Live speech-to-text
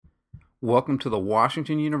Welcome to the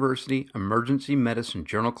Washington University Emergency Medicine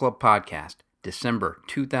Journal Club podcast, December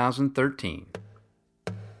 2013.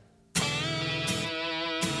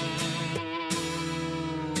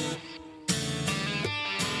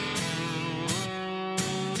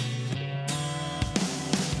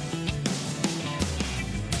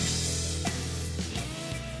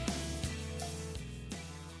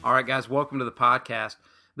 All right, guys, welcome to the podcast.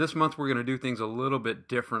 This month we're going to do things a little bit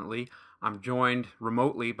differently. I'm joined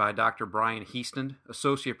remotely by Dr. Brian Hiestand,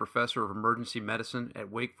 Associate Professor of Emergency Medicine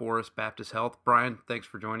at Wake Forest Baptist Health. Brian, thanks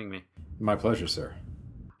for joining me. My pleasure, sir.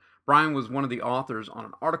 Brian was one of the authors on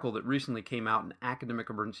an article that recently came out in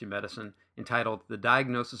Academic Emergency Medicine entitled The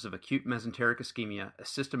Diagnosis of Acute Mesenteric Ischemia, a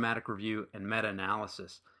Systematic Review and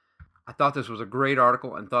Meta-Analysis. I thought this was a great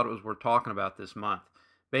article and thought it was worth talking about this month.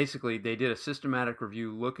 Basically, they did a systematic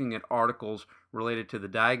review looking at articles related to the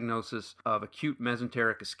diagnosis of acute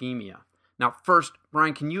mesenteric ischemia. Now, first,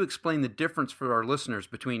 Brian, can you explain the difference for our listeners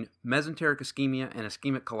between mesenteric ischemia and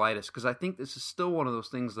ischemic colitis? Because I think this is still one of those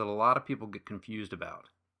things that a lot of people get confused about.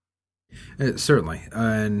 Certainly.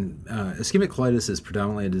 And ischemic colitis is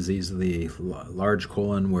predominantly a disease of the large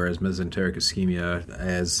colon, whereas mesenteric ischemia,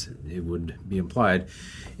 as it would be implied,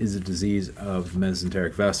 is a disease of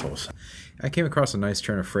mesenteric vessels. I came across a nice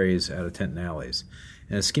turn of phrase out of Tent and Alley's.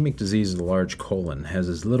 An ischemic disease of the large colon has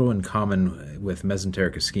as little in common with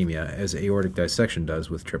mesenteric ischemia as aortic dissection does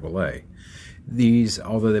with AAA. These,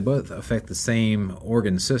 although they both affect the same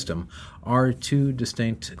organ system, are two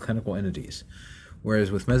distinct clinical entities.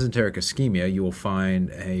 Whereas with mesenteric ischemia, you will find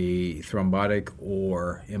a thrombotic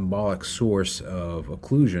or embolic source of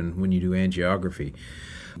occlusion when you do angiography.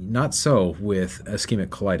 Not so with ischemic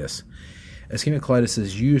colitis. Ischemic colitis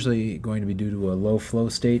is usually going to be due to a low flow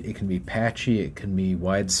state. It can be patchy, it can be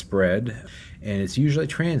widespread, and it's usually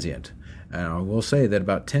transient. And I will say that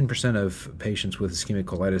about 10% of patients with ischemic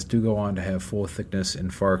colitis do go on to have full thickness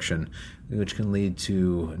infarction, which can lead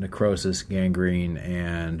to necrosis, gangrene,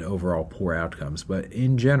 and overall poor outcomes. But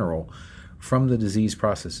in general, from the disease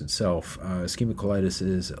process itself, ischemic colitis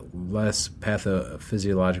is less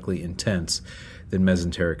pathophysiologically intense than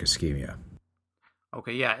mesenteric ischemia.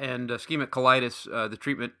 Okay, yeah, and ischemic colitis, the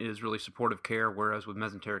treatment is really supportive care, whereas with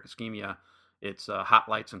mesenteric ischemia, it's hot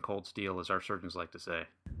lights and cold steel, as our surgeons like to say.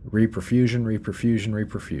 Reperfusion, reperfusion,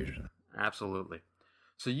 reperfusion. Absolutely.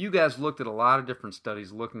 So you guys looked at a lot of different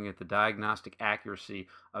studies looking at the diagnostic accuracy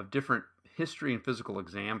of different history and physical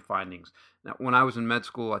exam findings. Now, when I was in med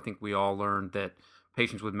school, I think we all learned that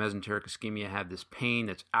patients with mesenteric ischemia have this pain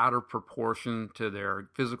that's out of proportion to their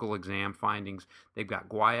physical exam findings. They've got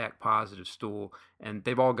guaiac-positive stool, and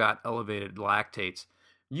they've all got elevated lactates.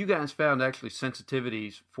 You guys found actually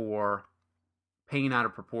sensitivities for pain out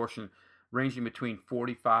of proportion ranging between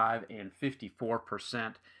 45 and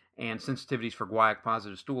 54%, and sensitivities for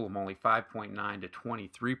guaiac-positive stool of only 5.9 to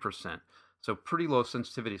 23%. So pretty low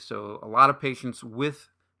sensitivity. So a lot of patients with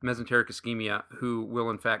mesenteric ischemia who will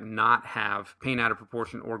in fact not have pain out of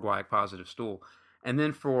proportion or guaiac-positive stool. And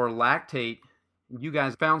then for lactate, you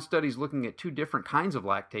guys found studies looking at two different kinds of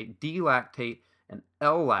lactate, D-lactate and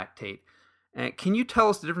L-lactate. Can you tell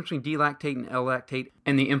us the difference between D-lactate and L-lactate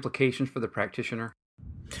and the implications for the practitioner?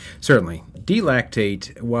 Certainly.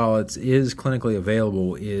 D-lactate, while it is clinically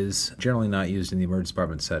available, is generally not used in the emergency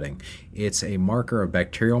department setting. It's a marker of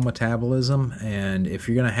bacterial metabolism, and if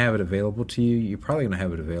you're going to have it available to you, you're probably going to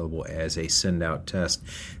have it available as a send-out test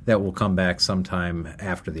that will come back sometime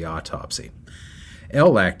after the autopsy.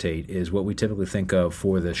 L-lactate is what we typically think of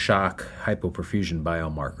for the shock hypoperfusion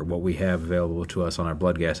biomarker, what we have available to us on our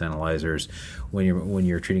blood gas analyzers when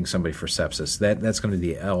you're treating somebody for sepsis. That's going to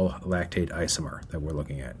be the L-lactate isomer that we're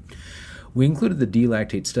looking at. We included the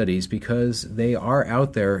D-lactate studies because they are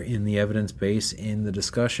out there in the evidence base in the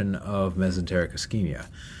discussion of mesenteric ischemia,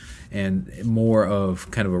 and more of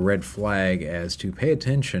kind of a red flag as to pay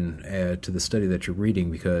attention to the study that you're reading,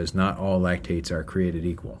 because not all lactates are created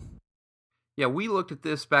equal. Yeah, we looked at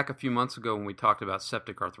this back a few months ago when we talked about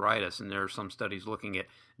septic arthritis, and there are some studies looking at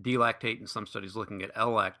D-lactate and some studies looking at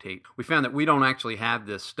L-lactate. We found that we don't actually have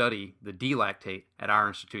this study, the D-lactate, at our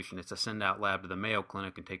institution. It's a send-out lab to the Mayo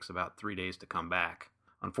Clinic and takes about 3 days to come back.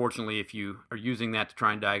 Unfortunately, if you are using that to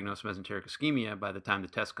try and diagnose mesenteric ischemia, by the time the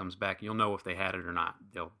test comes back, you'll know if they had it or not.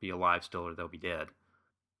 They'll be alive still or they'll be dead.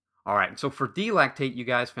 All right, so for D-lactate, you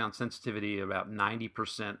guys found sensitivity of about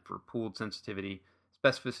 90% for pooled sensitivity,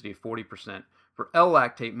 specificity of 40%. For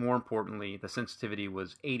L-lactate, more importantly, the sensitivity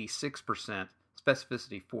was 86%,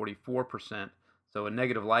 specificity 44%, so a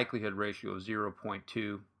negative likelihood ratio of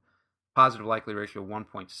 0.2, positive likelihood ratio of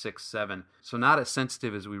 1.67. So not as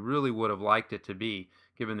sensitive as we really would have liked it to be,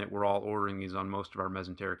 given that we're all ordering these on most of our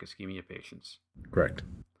mesenteric ischemia patients. Correct.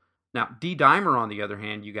 Now, D-dimer, on the other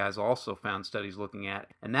hand, you guys also found studies looking at,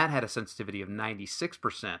 and that had a sensitivity of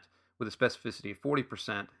 96% with a specificity of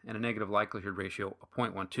 40% and a negative likelihood ratio of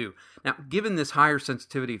 0.12. Now, given this higher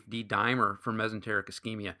sensitivity of D-dimer for mesenteric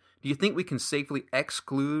ischemia, do you think we can safely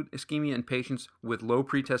exclude ischemia in patients with low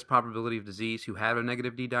pretest probability of disease who have a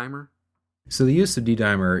negative D-dimer? So the use of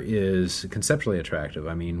D-dimer is conceptually attractive.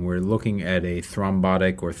 I mean, we're looking at a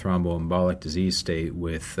thrombotic or thromboembolic disease state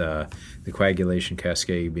with the coagulation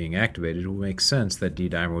cascade being activated. It would make sense that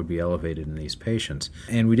D-dimer would be elevated in these patients.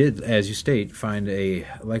 And we did, as you state, find a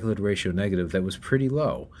likelihood ratio negative that was pretty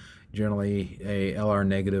low. Generally, a LR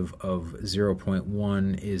negative of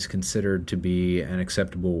 0.1 is considered to be an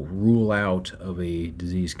acceptable rule out of a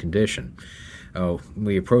disease condition.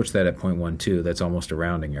 We approach that at 0.12. That's almost a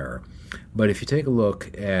rounding error. But if you take a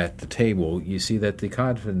look at the table, you see that the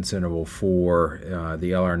confidence interval for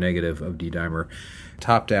the LR negative of D-dimer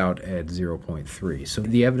topped out at 0.3. So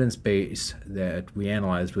the evidence base that we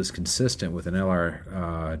analyzed was consistent with an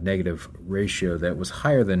LR negative ratio that was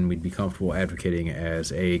higher than we'd be comfortable advocating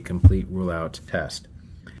as a complete rule-out test.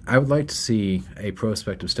 I would like to see a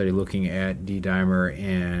prospective study looking at D-dimer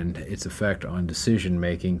and its effect on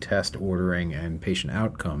decision-making, test ordering, and patient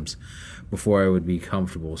outcomes before I would be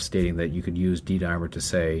comfortable stating that you could use D-dimer to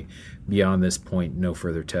say, beyond this point, no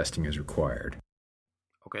further testing is required.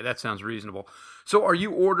 Okay, that sounds reasonable. So are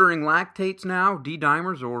you ordering lactates now,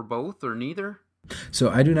 D-dimers, or both, or neither? So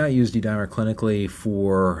I do not use D-dimer clinically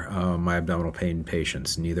for my abdominal pain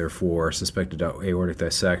patients, neither for suspected aortic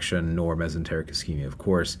dissection nor mesenteric ischemia. Of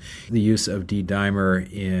course, the use of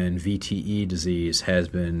D-dimer in VTE disease has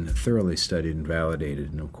been thoroughly studied and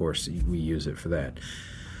validated, and of course we use it for that.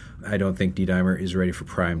 I don't think D-dimer is ready for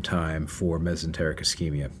prime time for mesenteric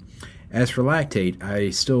ischemia. As for lactate, I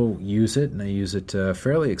still use it, and I use it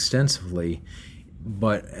fairly extensively,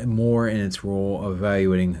 but more in its role of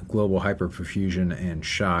evaluating global hyperperfusion and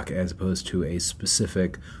shock as opposed to a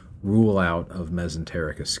specific rule out of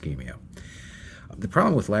mesenteric ischemia. The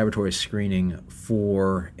problem with laboratory screening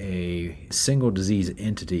for a single disease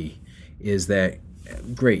entity is that,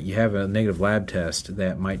 great, you have a negative lab test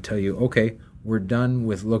that might tell you, okay, we're done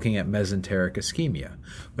with looking at mesenteric ischemia.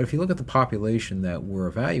 But if you look at the population that we're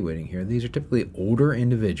evaluating here, these are typically older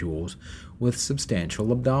individuals with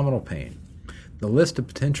substantial abdominal pain. The list of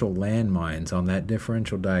potential landmines on that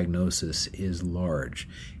differential diagnosis is large.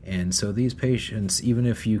 And so these patients, even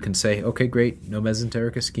if you can say, okay, great, no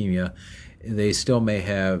mesenteric ischemia, they still may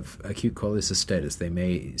have acute cholecystitis. They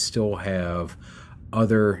may still have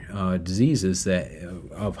other diseases that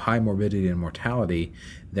of high morbidity and mortality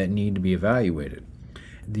that need to be evaluated.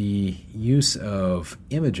 The use of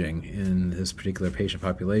imaging in this particular patient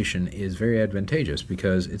population is very advantageous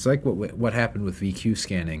because it's like what happened with VQ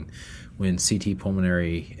scanning when CT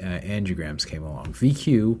pulmonary angiograms came along.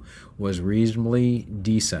 VQ was reasonably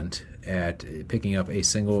decent at picking up a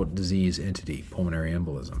single disease entity, pulmonary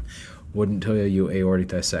embolism. Wouldn't tell you aortic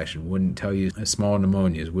dissection, wouldn't tell you small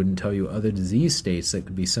pneumonias, wouldn't tell you other disease states that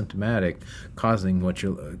could be symptomatic, causing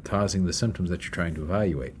the symptoms that you're trying to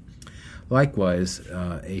evaluate. Likewise,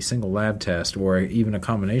 a single lab test or even a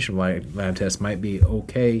combination of lab tests might be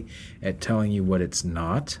okay at telling you what it's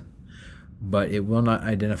not, but it will not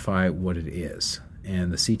identify what it is.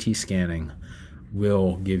 And the CT scanning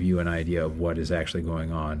will give you an idea of what is actually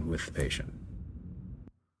going on with the patient.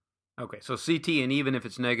 Okay, so CT, and even if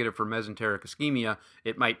it's negative for mesenteric ischemia,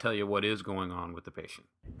 it might tell you what is going on with the patient.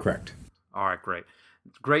 Correct. All right, great.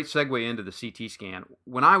 Great segue into the CT scan.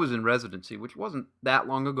 When I was in residency, which wasn't that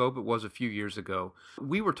long ago, but was a few years ago,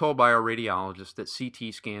 we were told by our radiologist that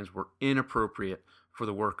CT scans were inappropriate for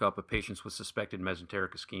the workup of patients with suspected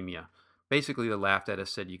mesenteric ischemia. Basically, they laughed at us,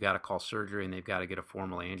 said you got to call surgery and they've got to get a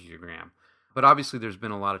formal angiogram. But obviously, there's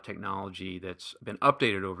been a lot of technology that's been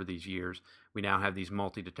updated over these years. We now have these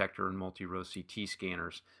multi-detector and multi-row CT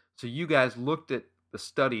scanners. So you guys looked at the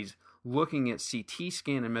studies looking at CT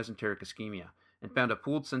scan and mesenteric ischemia and found a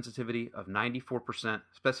pooled sensitivity of 94%,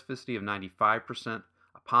 specificity of 95%,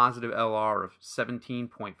 a positive LR of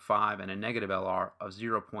 17.5, and a negative LR of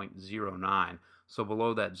 0.09, so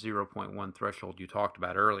below that 0.1 threshold you talked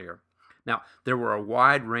about earlier. Now, there were a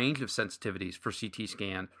wide range of sensitivities for CT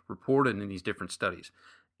scan reported in these different studies,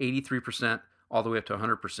 83% all the way up to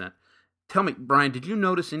 100%. Tell me, Brian, did you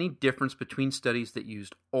notice any difference between studies that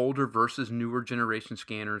used older versus newer generation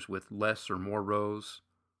scanners with less or more rows?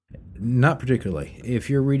 Not particularly. If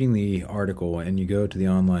you're reading the article and you go to the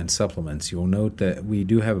online supplements, you'll note that we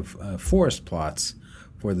do have forest plots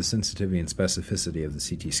for the sensitivity and specificity of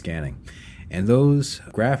the CT scanning. And those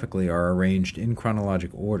graphically are arranged in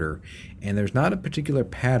chronologic order, and there's not a particular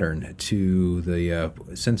pattern to the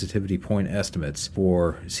sensitivity point estimates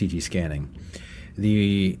for CT scanning.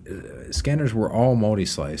 The scanners were all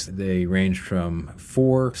multi-slice. They ranged from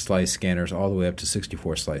 4-slice scanners all the way up to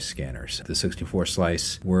 64-slice scanners. The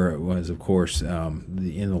 64-slice was, of course,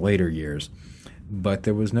 in the later years. But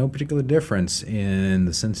there was no particular difference in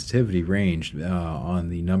the sensitivity range on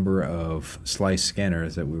the number of slice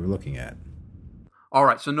scanners that we were looking at. All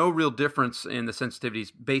right, so no real difference in the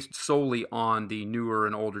sensitivities based solely on the newer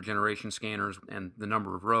and older generation scanners and the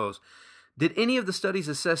number of rows. Did any of the studies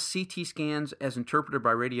assess CT scans as interpreted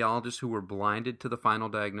by radiologists who were blinded to the final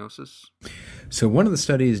diagnosis? So one of the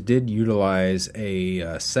studies did utilize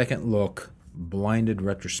a second look, blinded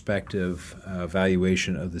retrospective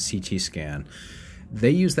evaluation of the CT scan.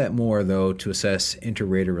 They use that more, though, to assess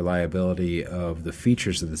inter-rater reliability of the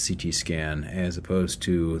features of the CT scan as opposed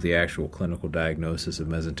to the actual clinical diagnosis of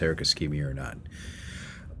mesenteric ischemia or not.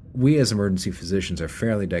 We as emergency physicians are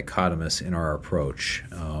fairly dichotomous in our approach.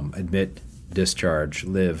 Admit, discharge,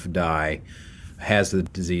 live, die, has the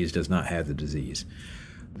disease, does not have the disease.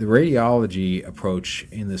 The radiology approach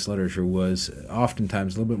in this literature was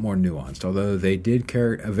oftentimes a little bit more nuanced, although they did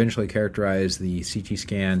eventually characterize the CT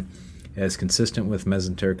scan as consistent with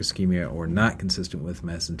mesenteric ischemia or not consistent with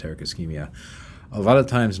mesenteric ischemia. A lot of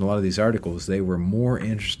times in a lot of these articles, they were more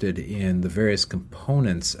interested in the various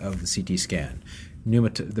components of the CT scan.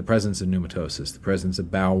 The presence of pneumatosis, the presence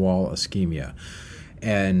of bowel wall ischemia,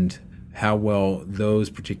 and how well those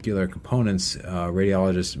particular components,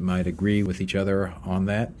 radiologists might agree with each other on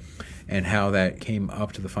that, and how that came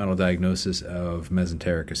up to the final diagnosis of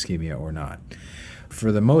mesenteric ischemia or not.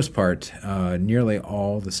 For the most part, nearly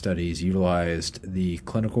all the studies utilized the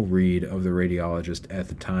clinical read of the radiologist at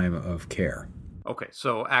the time of care. Okay,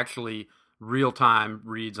 so actually real-time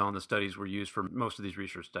reads on the studies were used for most of these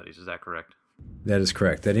research studies. Is that correct? That is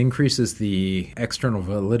correct. That increases the external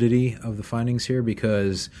validity of the findings here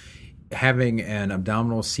because having an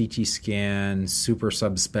abdominal CT scan super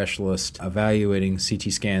subspecialist evaluating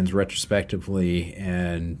CT scans retrospectively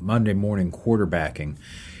and Monday morning quarterbacking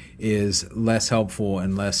is less helpful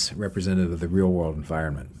and less representative of the real-world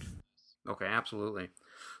environment. Okay, absolutely.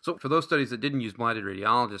 So for those studies that didn't use blinded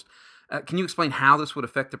radiologists, can you explain how this would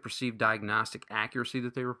affect the perceived diagnostic accuracy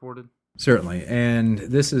that they reported? Certainly, and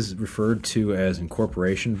this is referred to as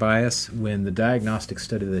incorporation bias when the diagnostic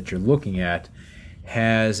study that you're looking at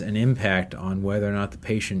has an impact on whether or not the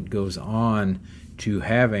patient goes on to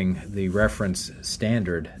having the reference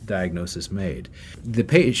standard diagnosis made. The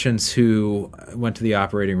patients who went to the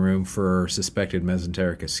operating room for suspected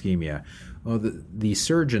mesenteric ischemia, well, the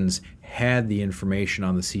surgeons had the information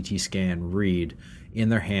on the CT scan read in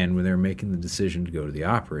their hand when they were making the decision to go to the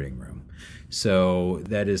operating room. So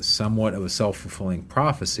that is somewhat of a self-fulfilling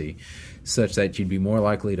prophecy, such that you'd be more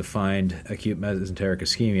likely to find acute mesenteric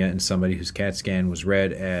ischemia in somebody whose CAT scan was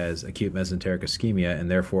read as acute mesenteric ischemia,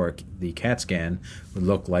 and therefore the CAT scan would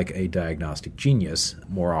look like a diagnostic genius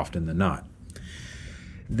more often than not.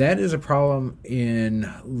 That is a problem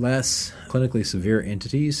in less clinically severe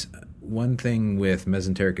entities. One thing with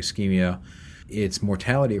mesenteric ischemia, its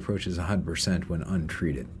mortality approaches 100% when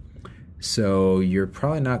untreated. So you're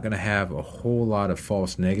probably not going to have a whole lot of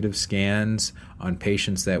false negative scans on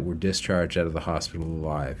patients that were discharged out of the hospital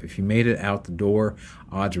alive. If you made it out the door,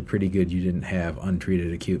 odds are pretty good you didn't have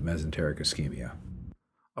untreated acute mesenteric ischemia.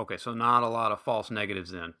 Okay, so not a lot of false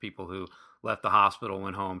negatives then. People who left the hospital,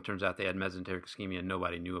 went home, turns out they had mesenteric ischemia and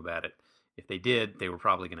nobody knew about it. If they did, they were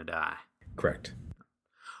probably going to die. Correct.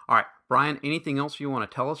 All right, Brian, anything else you want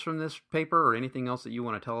to tell us from this paper or anything else that you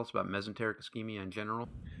want to tell us about mesenteric ischemia in general?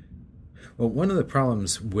 Well, one of the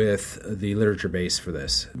problems with the literature base for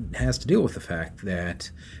this has to deal with the fact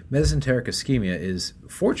that mesenteric ischemia is,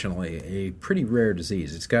 fortunately, a pretty rare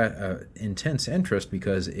disease. It's got intense interest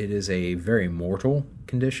because it is a very mortal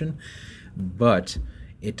condition, but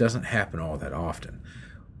it doesn't happen all that often,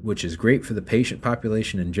 which is great for the patient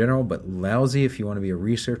population in general, but lousy if you want to be a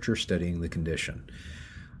researcher studying the condition.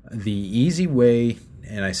 The easy way,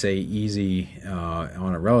 and I say easy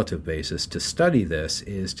on a relative basis, to study this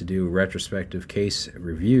is to do retrospective case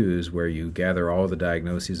reviews where you gather all the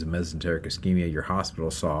diagnoses of mesenteric ischemia your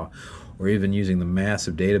hospital saw, or even using the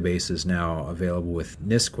massive databases now available with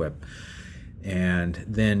NISQIP, and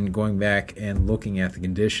then going back and looking at the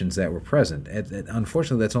conditions that were present.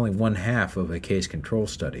 Unfortunately, that's only one half of a case control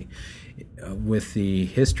study. With the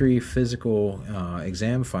history, physical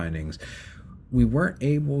exam findings, we weren't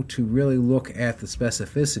able to really look at the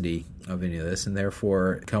specificity of any of this and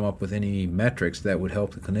therefore come up with any metrics that would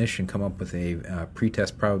help the clinician come up with a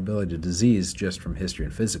pretest probability of disease just from history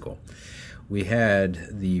and physical. We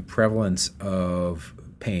had the prevalence of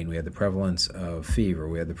pain, we had the prevalence of fever,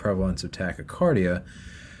 we had the prevalence of tachycardia,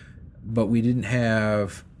 but we didn't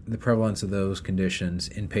have the prevalence of those conditions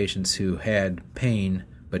in patients who had pain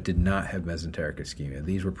but did not have mesenteric ischemia.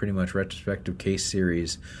 These were pretty much retrospective case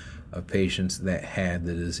series of patients that had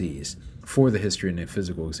the disease for the history and the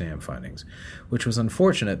physical exam findings, which was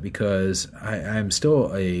unfortunate because I'm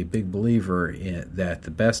still a big believer in that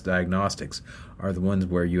the best diagnostics are the ones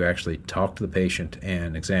where you actually talk to the patient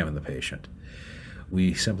and examine the patient.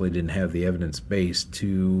 We simply didn't have the evidence base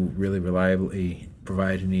to really reliably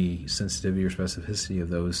provide any sensitivity or specificity of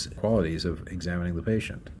those qualities of examining the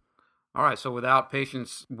patient. All right, so without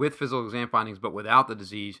patients with physical exam findings but without the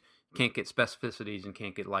disease, you can't get specificities and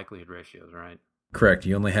can't get likelihood ratios, right? Correct.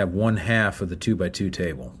 You only have 1/2 of the 2x2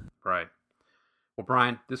 table. Right. Well,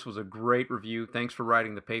 Brian, this was a great review. Thanks for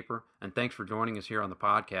writing the paper, and thanks for joining us here on the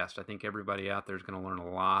podcast. I think everybody out there is going to learn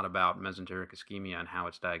a lot about mesenteric ischemia and how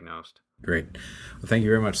it's diagnosed. Great. Well, thank you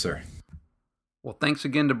very much, sir. Well, thanks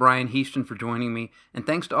again to Brian Hiestand for joining me, and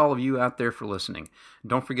thanks to all of you out there for listening.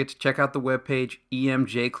 Don't forget to check out the webpage,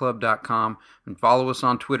 emjclub.com, and follow us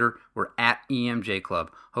on Twitter. We're at emjclub.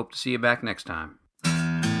 Hope to see you back next time.